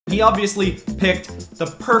He obviously picked the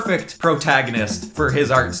perfect protagonist for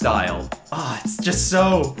his art style. It's just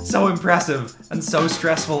so impressive and so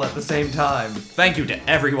stressful at the same time. Thank you to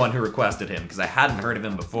everyone who requested him, because I hadn't heard of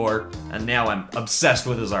him before, and now I'm obsessed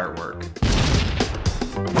with his artwork.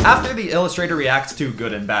 After the Illustrator Reacts to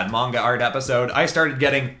Good and Bad Manga art episode, I started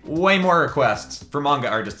getting way more requests for manga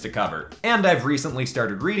artists to cover. And I've recently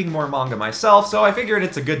started reading more manga myself, so I figured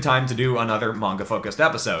it's a good time to do another manga-focused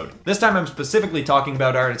episode. This time I'm specifically talking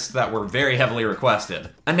about artists that were very heavily requested.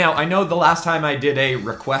 And now, I know the last time I did a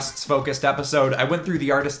requests-focused episode, I went through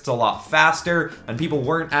the artists a lot faster, and people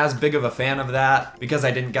weren't as big of a fan of that, because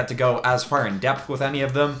I didn't get to go as far in depth with any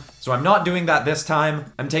of them. So I'm not doing that this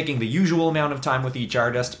time. I'm taking the usual amount of time with each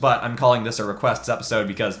artist, but I'm calling this a requests episode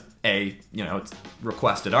because A, it's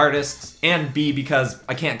requested artists, and B, because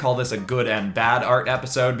I can't call this a good and bad art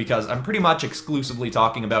episode because I'm pretty much exclusively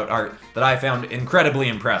talking about art that I found incredibly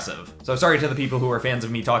impressive. So sorry to the people who are fans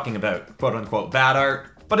of me talking about quote-unquote bad art,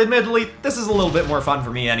 but admittedly, this is a little bit more fun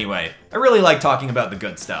for me anyway. I really like talking about the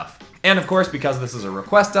good stuff. And of course, because this is a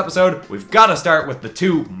request episode, we've got to start with the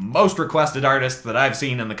two most requested artists that I've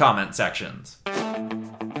seen in the comment sections.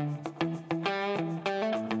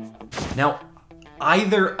 Now,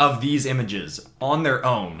 either of these images on their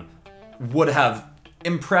own would have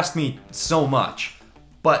impressed me so much,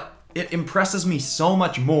 but it impresses me so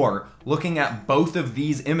much more looking at both of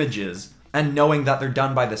these images and knowing that they're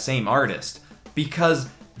done by the same artist, because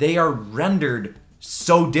they are rendered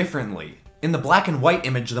so differently. In the black and white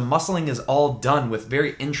image, the muscling is all done with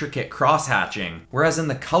very intricate cross-hatching, whereas in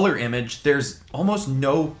the color image, there's almost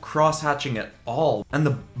no cross-hatching at all, and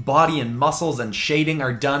the body and muscles and shading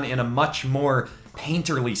are done in a much more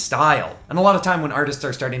painterly style. And a lot of time when artists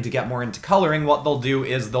are starting to get more into coloring, what they'll do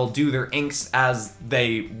is they'll do their inks as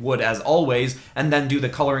they would as always, and then do the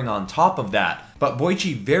coloring on top of that. But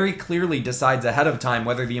Boichi very clearly decides ahead of time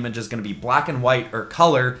whether the image is going to be black and white or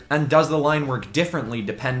color, and does the line work differently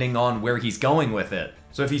depending on where he's going with it.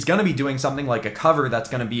 So if he's going to be doing something like a cover that's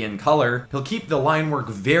going to be in color, he'll keep the line work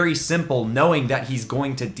very simple, knowing that he's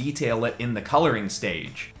going to detail it in the coloring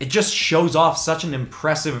stage. It just shows off such an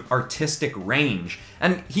impressive artistic range.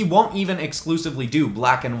 And he won't even exclusively do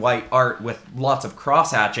black and white art with lots of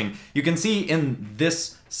cross-hatching. You can see in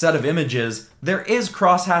this set of images, there is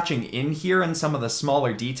cross-hatching in here in some of the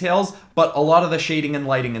smaller details, but a lot of the shading and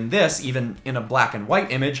lighting in this, even in a black and white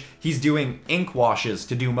image, he's doing ink washes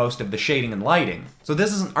to do most of the shading and lighting. So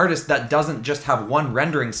this is an artist that doesn't just have one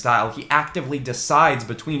rendering style, he actively decides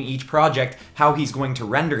between each project how he's going to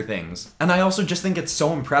render things. And I also just think it's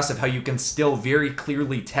so impressive how you can still very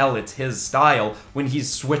clearly tell it's his style when he's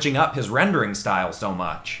switching up his rendering style so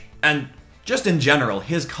much. And just in general,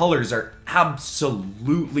 his colors are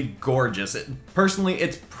absolutely gorgeous. Personally,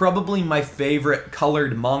 it's probably my favorite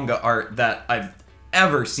colored manga art that I've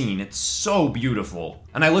ever seen. It's so beautiful.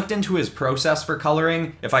 And I looked into his process for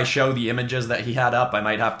coloring. If I show the images that he had up, I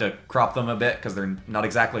might have to crop them a bit because they're not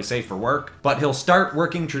exactly safe for work. But he'll start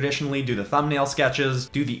working traditionally, do the thumbnail sketches,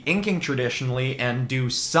 do the inking traditionally, and do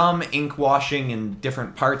some ink washing in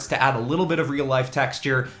different parts to add a little bit of real life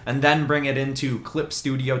texture, and then bring it into Clip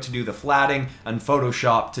Studio to do the flatting, and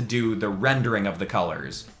Photoshop to do the rendering of the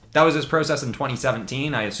colors. That was his process in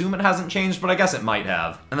 2017. I assume it hasn't changed, but I guess it might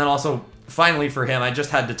have. And then also, finally for him, I just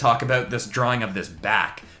had to talk about this drawing of this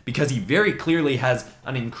back, because he very clearly has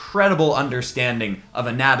an incredible understanding of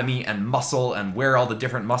anatomy and muscle and where all the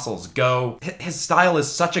different muscles go. His style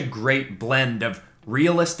is such a great blend of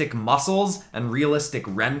realistic muscles and realistic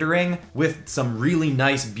rendering with some really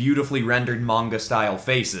nice, beautifully rendered manga-style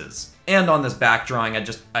faces. And on this back drawing,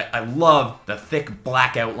 I love the thick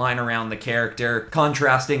black outline around the character,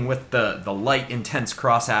 contrasting with the light, intense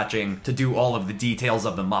cross-hatching to do all of the details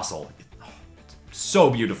of the muscle. So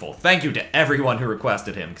beautiful. Thank you to everyone who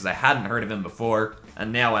requested him, because I hadn't heard of him before,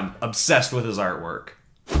 and now I'm obsessed with his artwork.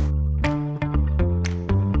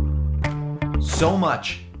 So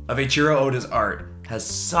much of Eiichiro Oda's art has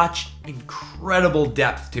such incredible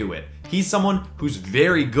depth to it. He's someone who's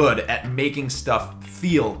very good at making stuff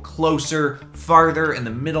feel closer, farther, in the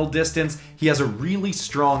middle distance. He has a really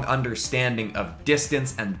strong understanding of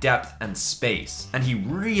distance and depth and space, and he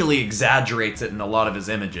really exaggerates it in a lot of his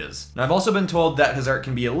images. And I've also been told that his art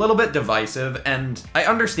can be a little bit divisive, and I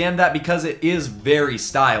understand that because it is very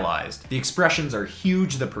stylized. The expressions are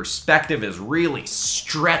huge, the perspective is really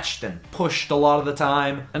stretched and pushed a lot of the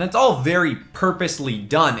time, and it's all very purposely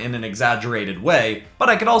done in an exaggerated way, but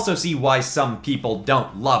I could also see why some people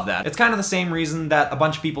don't love that. It's kind of the same reason that a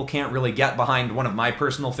bunch of people can't really get behind one of my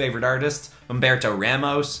personal favorite artists, Humberto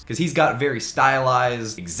Ramos, because he's got very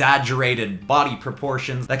stylized, exaggerated body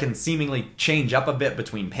proportions that can seemingly change up a bit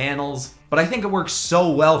between panels. but I think it works so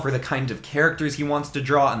well for the kind of characters he wants to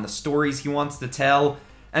draw and the stories he wants to tell.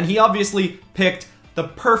 And he obviously picked the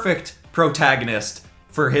perfect protagonist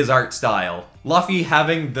for his art style. Luffy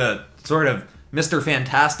having the sort of Mr.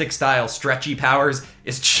 Fantastic style stretchy powers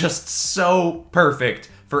is just so perfect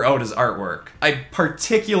for Oda's artwork. I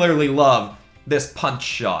particularly love this punch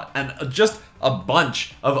shot, and just a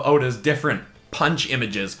bunch of Oda's different punch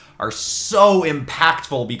images are so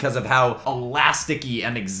impactful because of how elasticy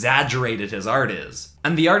and exaggerated his art is.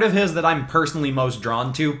 And the art of his that I'm personally most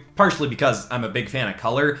drawn to, partially because I'm a big fan of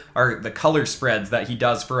color, are the color spreads that he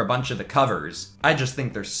does for a bunch of the covers. I just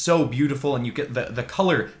think they're so beautiful, and you get the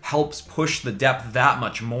color helps push the depth that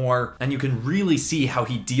much more, and you can really see how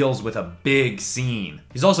he deals with a big scene.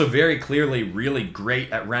 He's also very clearly really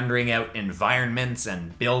great at rendering out environments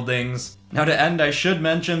and buildings. Now to end, I should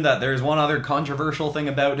mention that there's one other controversial thing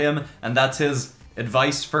about him, and that's his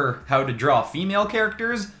advice for how to draw female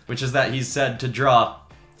characters, which is that he's said to draw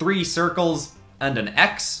 3 circles and an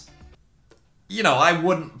X. You know, I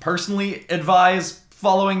wouldn't personally advise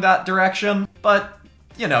following that direction, but,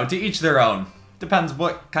 you know, to each their own. Depends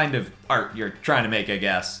what kind of art you're trying to make, I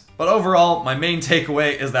guess. But overall, my main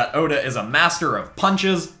takeaway is that Oda is a master of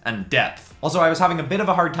punches and depth. Also, I was having a bit of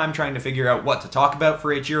a hard time trying to figure out what to talk about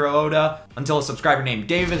for Eiichiro Oda, until a subscriber named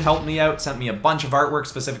David helped me out, sent me a bunch of artwork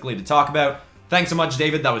specifically to talk about. Thanks so much,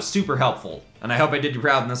 David, that was super helpful, and I hope I did you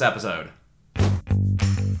proud in this episode.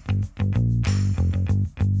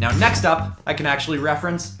 Now next up, I can actually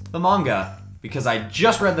reference the manga, because I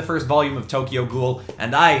just read the first volume of Tokyo Ghoul,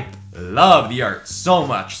 and I love the art so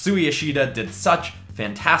much. Sui Ishida did such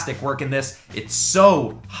fantastic work in this. It's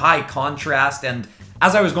so high contrast, and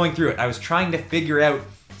as I was going through it, I was trying to figure out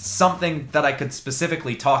something that I could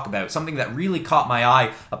specifically talk about, something that really caught my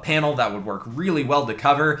eye, a panel that would work really well to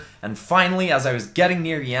cover, and finally, as I was getting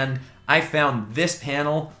near the end, I found this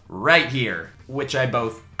panel right here, which I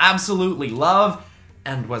both absolutely love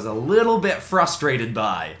and was a little bit frustrated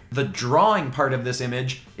by. The drawing part of this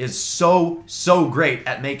image is so great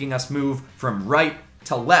at making us move from right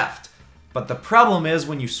to left. But the problem is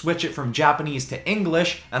when you switch it from Japanese to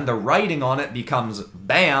English and the writing on it becomes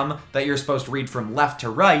BAM, that you're supposed to read from left to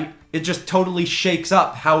right, it just totally shakes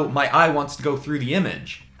up how my eye wants to go through the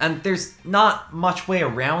image. And there's not much way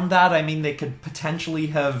around that. I mean, they could potentially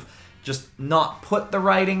have just not put the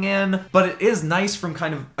writing in, but it is nice from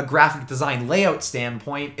kind of a graphic design layout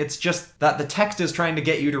standpoint. It's just that the text is trying to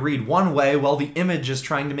get you to read one way while the image is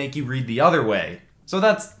trying to make you read the other way. So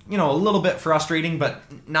that's, you know, a little bit frustrating, but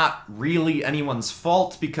not really anyone's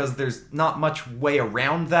fault because there's not much way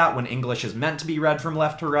around that when English is meant to be read from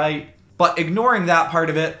left to right. But ignoring that part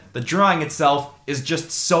of it, the drawing itself is just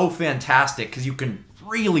so fantastic because you can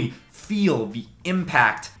really feel the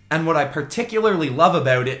impact. And what I particularly love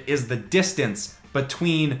about it is the distance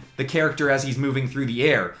between the character as he's moving through the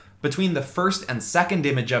air. Between the first and second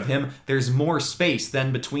image of him, there's more space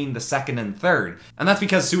than between the second and third. And that's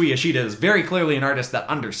because Sui Ishida is very clearly an artist that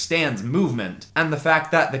understands movement. And the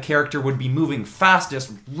fact that the character would be moving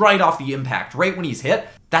fastest right off the impact, right when he's hit,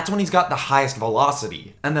 that's when he's got the highest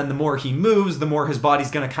velocity. And then the more he moves, the more his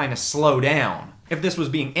body's gonna kind of slow down. If this was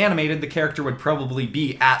being animated, the character would probably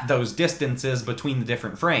be at those distances between the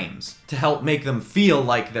different frames to help make them feel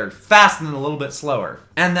like they're fast and a little bit slower.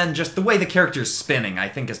 And then just the way the character's spinning, I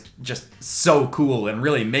think is just so cool and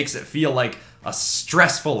really makes it feel like a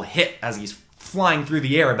stressful hit as he's flying through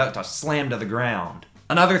the air about to slam to the ground.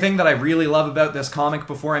 Another thing that I really love about this comic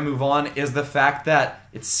before I move on is the fact that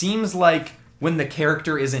it seems like when the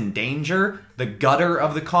character is in danger, the gutter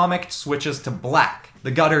of the comic switches to black.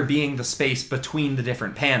 The gutter being the space between the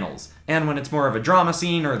different panels. And when it's more of a drama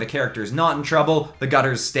scene or the character's not in trouble, the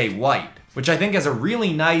gutters stay white. Which I think is a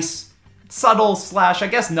really nice, subtle slash, I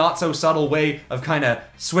guess not so subtle way of kind of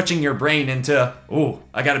switching your brain into, ooh,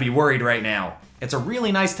 I gotta be worried right now. It's a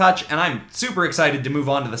really nice touch, and I'm super excited to move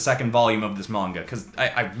on to the second volume of this manga, because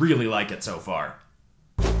I really like it so far.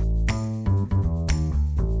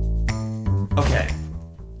 Okay.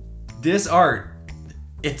 This art,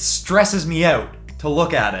 it stresses me out to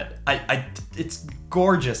look at it. It's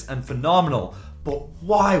gorgeous and phenomenal, but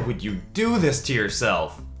why would you do this to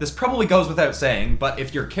yourself? This probably goes without saying, but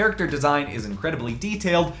if your character design is incredibly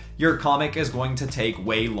detailed, your comic is going to take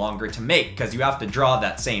way longer to make, because you have to draw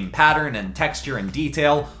that same pattern and texture and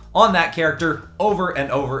detail on that character over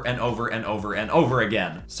and over and over and over and over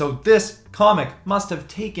again. So this comic must have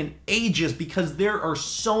taken ages because there are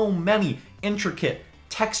so many intricate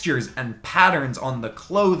textures and patterns on the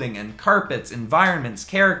clothing and carpets, environments,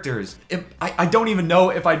 characters. I don't even know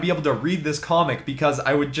if I'd be able to read this comic because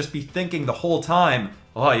I would just be thinking the whole time,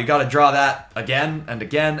 oh, you gotta draw that again and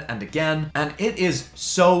again and again. And it is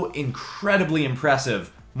so incredibly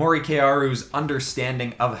impressive, Mori Kaoru's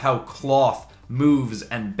understanding of how cloth moves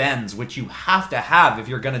and bends, which you have to have if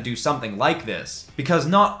you're gonna do something like this. Because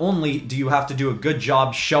not only do you have to do a good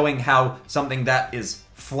job showing how something that is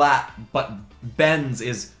flat but bends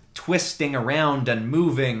is twisting around and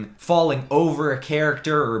moving, falling over a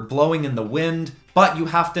character or blowing in the wind, but you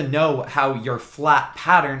have to know how your flat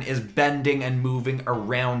pattern is bending and moving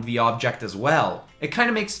around the object as well. It kind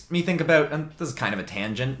of makes me think about, and this is kind of a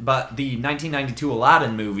tangent, but the 1992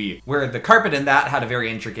 Aladdin movie, where the carpet in that had a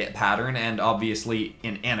very intricate pattern, and obviously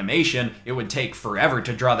in animation, it would take forever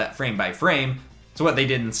to draw that frame by frame. So what they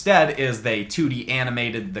did instead is they 2D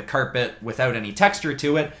animated the carpet without any texture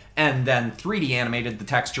to it, and then 3D animated the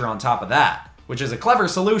texture on top of that, which is a clever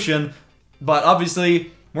solution, but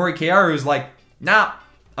obviously Mori Kaoru's like, nah,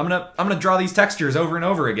 I'm gonna draw these textures over and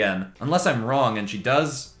over again. Unless I'm wrong and she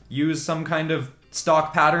does use some kind of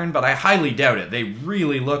stock pattern, but I highly doubt it. They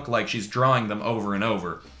really look like she's drawing them over and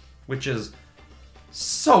over, which is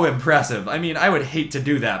so impressive. I mean, I would hate to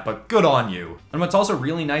do that, but good on you. And what's also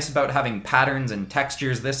really nice about having patterns and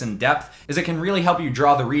textures this in depth is it can really help you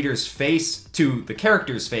draw the reader's face to the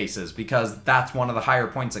characters' faces, because that's one of the higher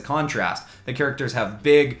points of contrast. The characters have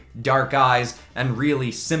big, dark eyes and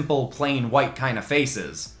really simple, plain white kind of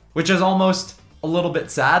faces, which is almost a little bit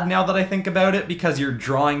sad now that I think about it, because you're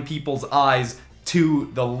drawing people's eyes to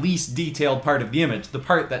the least detailed part of the image, the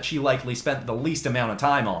part that she likely spent the least amount of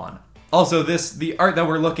time on. Also, the art that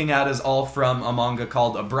we're looking at is all from a manga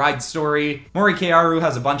called A Bride Story. Mori Kaoru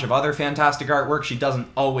has a bunch of other fantastic artwork. She doesn't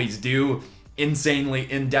always do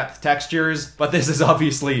insanely in-depth textures, but this is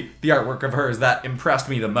obviously the artwork of hers that impressed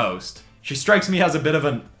me the most. She strikes me as a bit of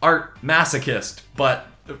an art masochist, but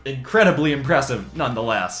incredibly impressive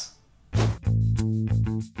nonetheless.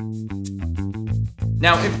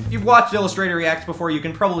 Now, if you've watched Illustrator Reacts before, you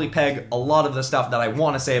can probably peg a lot of the stuff that I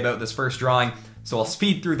want to say about this first drawing, so I'll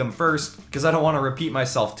speed through them first, because I don't want to repeat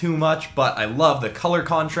myself too much, but I love the color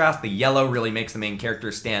contrast. The yellow really makes the main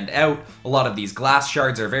character stand out. A lot of these glass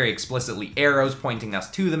shards are very explicitly arrows pointing us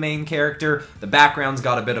to the main character. The background's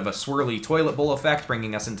got a bit of a swirly toilet bowl effect,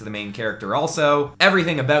 bringing us into the main character also.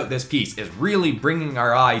 Everything about this piece is really bringing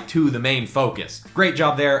our eye to the main focus. Great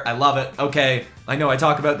job there, I love it. Okay, I know I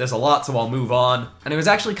talk about this a lot, so I'll move on. And it was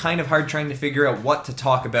actually kind of hard trying to figure out what to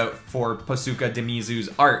talk about for Posuka Demizu's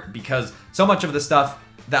art, because so much of the stuff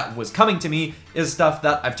that was coming to me is stuff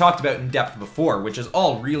that I've talked about in depth before, which is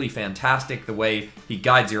all really fantastic, the way he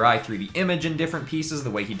guides your eye through the image in different pieces, the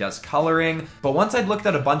way he does coloring. But once I'd looked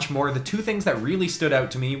at a bunch more, the two things that really stood out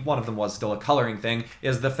to me, one of them was still a coloring thing,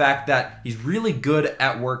 is the fact that he's really good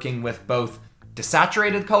at working with both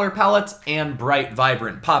desaturated color palettes and bright,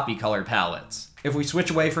 vibrant, poppy color palettes. If we switch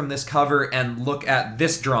away from this cover and look at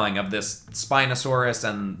this drawing of this Spinosaurus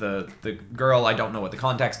and the girl, I don't know what the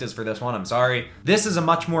context is for this one, I'm sorry. This is a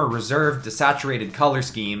much more reserved, desaturated color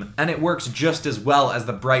scheme, and it works just as well as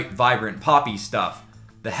the bright, vibrant, poppy stuff.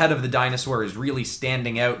 The head of the dinosaur is really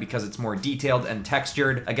standing out because it's more detailed and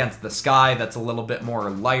textured against the sky that's a little bit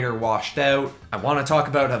more lighter, washed out. I want to talk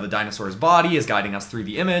about how the dinosaur's body is guiding us through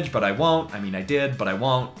the image, but I won't. I mean, I did, but I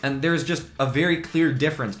won't. And there's just a very clear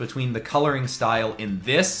difference between the coloring style in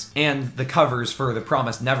this and the covers for the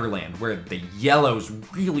Promised Neverland, where the yellows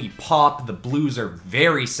really pop, the blues are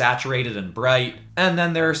very saturated and bright. And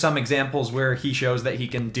then there are some examples where he shows that he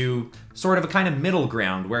can do sort of a kind of middle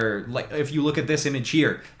ground, where, like, if you look at this image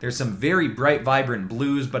here, there's some very bright, vibrant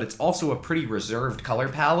blues, but it's also a pretty reserved color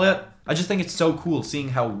palette. I just think it's so cool seeing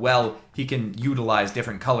how well he can utilize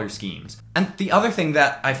different color schemes. And the other thing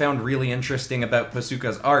that I found really interesting about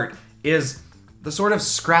Posuka's art is the sort of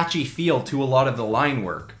scratchy feel to a lot of the line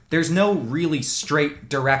work. There's no really straight,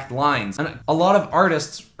 direct lines, and a lot of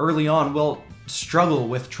artists early on will struggle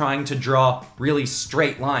with trying to draw really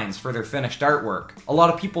straight lines for their finished artwork. A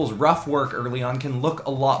lot of people's rough work early on can look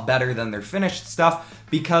a lot better than their finished stuff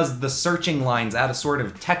because the searching lines add a sort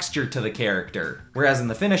of texture to the character. Whereas in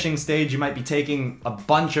the finishing stage, you might be taking a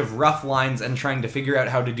bunch of rough lines and trying to figure out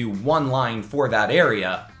how to do one line for that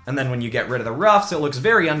area. And then when you get rid of the roughs, it looks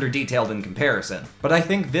very under-detailed in comparison. But I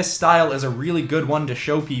think this style is a really good one to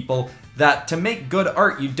show people that to make good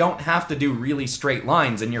art, you don't have to do really straight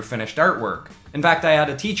lines in your finished artwork. In fact, I had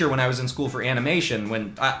a teacher when I was in school for animation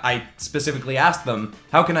when I specifically asked them,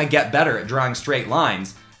 how can I get better at drawing straight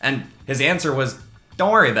lines? And his answer was,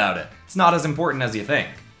 don't worry about it. It's not as important as you think.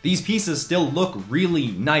 These pieces still look really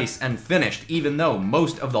nice and finished, even though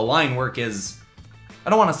most of the line work is, I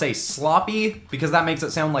don't want to say sloppy, because that makes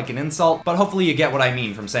it sound like an insult, but hopefully you get what I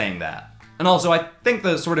mean from saying that. And also, I think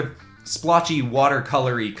the sort of splotchy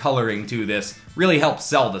watercolory coloring to this really helps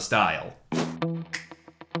sell the style.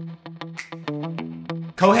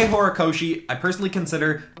 Kohei Hirokoshi, I personally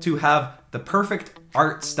consider to have the perfect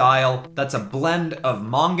art style that's a blend of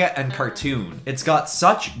manga and cartoon. It's got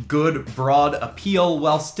such good broad appeal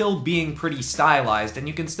while still being pretty stylized, and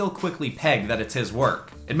you can still quickly peg that it's his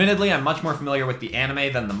work. Admittedly, I'm much more familiar with the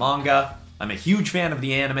anime than the manga. I'm a huge fan of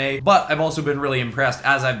the anime, but I've also been really impressed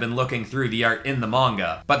as I've been looking through the art in the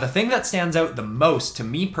manga. But the thing that stands out the most to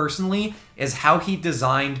me personally is how he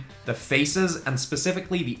designed the faces and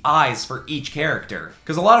specifically the eyes for each character.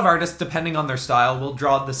 Because a lot of artists, depending on their style, will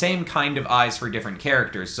draw the same kind of eyes for different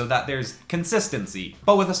characters so that there's consistency.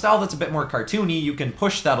 But with a style that's a bit more cartoony, you can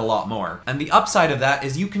push that a lot more. And the upside of that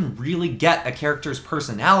is you can really get a character's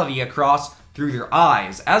personality across through their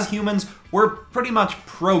eyes. As humans, we're pretty much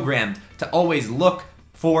programmed to always look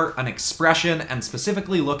for an expression and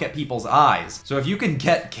specifically look at people's eyes. So if you can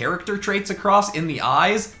get character traits across in the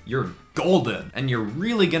eyes, you're golden, and you're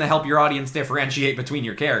really gonna help your audience differentiate between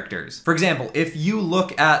your characters. For example, if you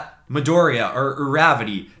look at Midoriya or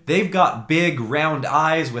Uravity, they've got big round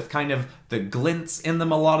eyes with kind of the glints in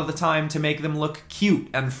them a lot of the time to make them look cute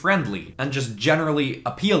and friendly and just generally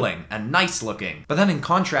appealing and nice looking. But then in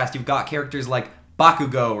contrast, you've got characters like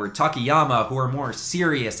Bakugo or Takayama who are more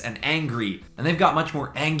serious and angry, and they've got much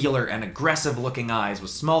more angular and aggressive looking eyes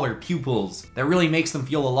with smaller pupils that really makes them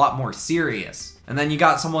feel a lot more serious. And then you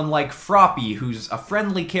got someone like Froppy, who's a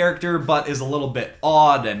friendly character but is a little bit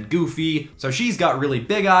odd and goofy. So she's got really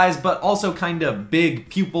big eyes but also kind of big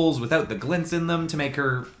pupils without the glints in them to make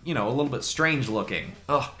her, you know, a little bit strange looking.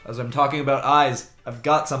 Ugh, as I'm talking about eyes, I've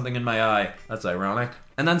got something in my eye. That's ironic.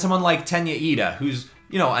 And then someone like Tenya Ida, who's,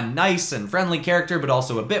 you know, a nice and friendly character, but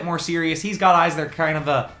also a bit more serious. He's got eyes that are kind of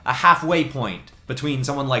a halfway point between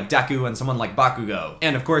someone like Deku and someone like Bakugo.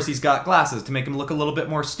 And of course, he's got glasses to make him look a little bit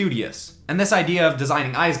more studious. And this idea of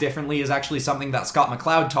designing eyes differently is actually something that Scott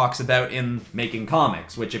McCloud talks about in Making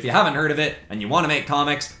Comics, which if you haven't heard of it and you want to make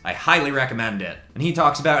comics, I highly recommend it. And he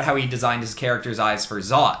talks about how he designed his character's eyes for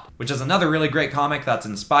Zot, which is another really great comic that's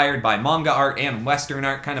inspired by manga art and Western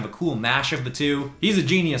art, kind of a cool mash of the two. He's a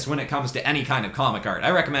genius when it comes to any kind of comic art.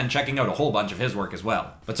 I recommend checking out a whole bunch of his work as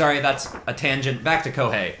well. But sorry, that's a tangent. Back to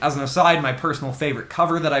Kohei. As an aside, my personal favorite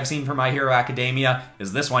cover that I've seen for My Hero Academia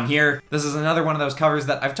is this one here. This is another one of those covers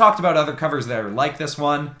that I've talked about other covers that are like this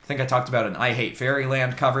one. I think I talked about an I Hate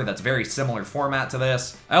Fairyland cover that's very similar format to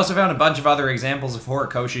this. I also found a bunch of other examples of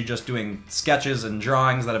Hirokoshi just doing sketches and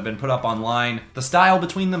drawings that have been put up online. The style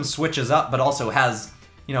between them switches up, but also has,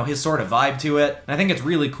 you know, his sort of vibe to it. And I think it's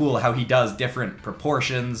really cool how he does different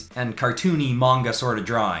proportions and cartoony manga sort of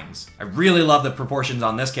drawings. I really love the proportions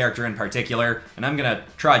on this character in particular, and I'm gonna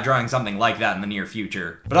try drawing something like that in the near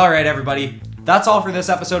future. But alright everybody, that's all for this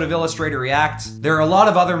episode of Illustrator Reacts. There are a lot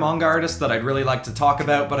of other manga artists that I'd really like to talk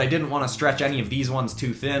about, but I didn't want to stretch any of these ones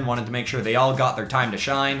too thin, wanted to make sure they all got their time to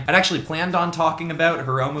shine. I'd actually planned on talking about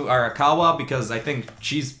Hiromu Arakawa because I think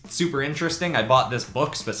she's super interesting. I bought this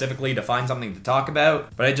book specifically to find something to talk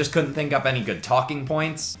about, but I just couldn't think up any good talking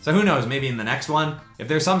points. So who knows, maybe in the next one. If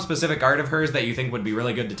there's some specific art of hers that you think would be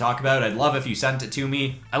really good to talk about, I'd love if you sent it to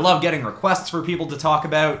me. I love getting requests for people to talk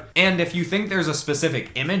about. And if you think there's a specific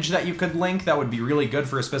image that you could link that would be really good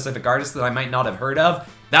for a specific artist that I might not have heard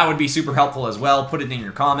of, that would be super helpful as well. Put it in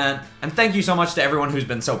your comment. And thank you so much to everyone who's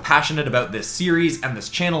been so passionate about this series and this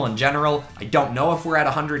channel in general. I don't know if we're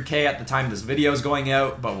at 100K at the time this video is going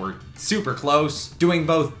out, but we're super close. Doing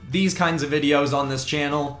both these kinds of videos on this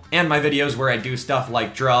channel and my videos where I do stuff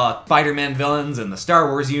like draw Spider-Man villains in the Star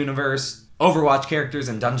Wars universe, Overwatch characters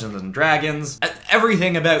in Dungeons and Dragons.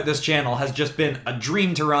 Everything about this channel has just been a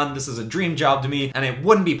dream to run. This is a dream job to me, and it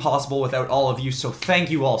wouldn't be possible without all of you, so thank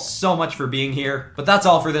you all so much for being here. But that's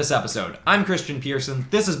all for this episode. I'm Christian Pearson.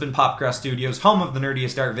 This has been Popcrest Studios, home of the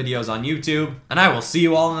nerdiest art videos on YouTube, and I will see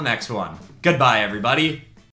you all in the next one. Goodbye, everybody.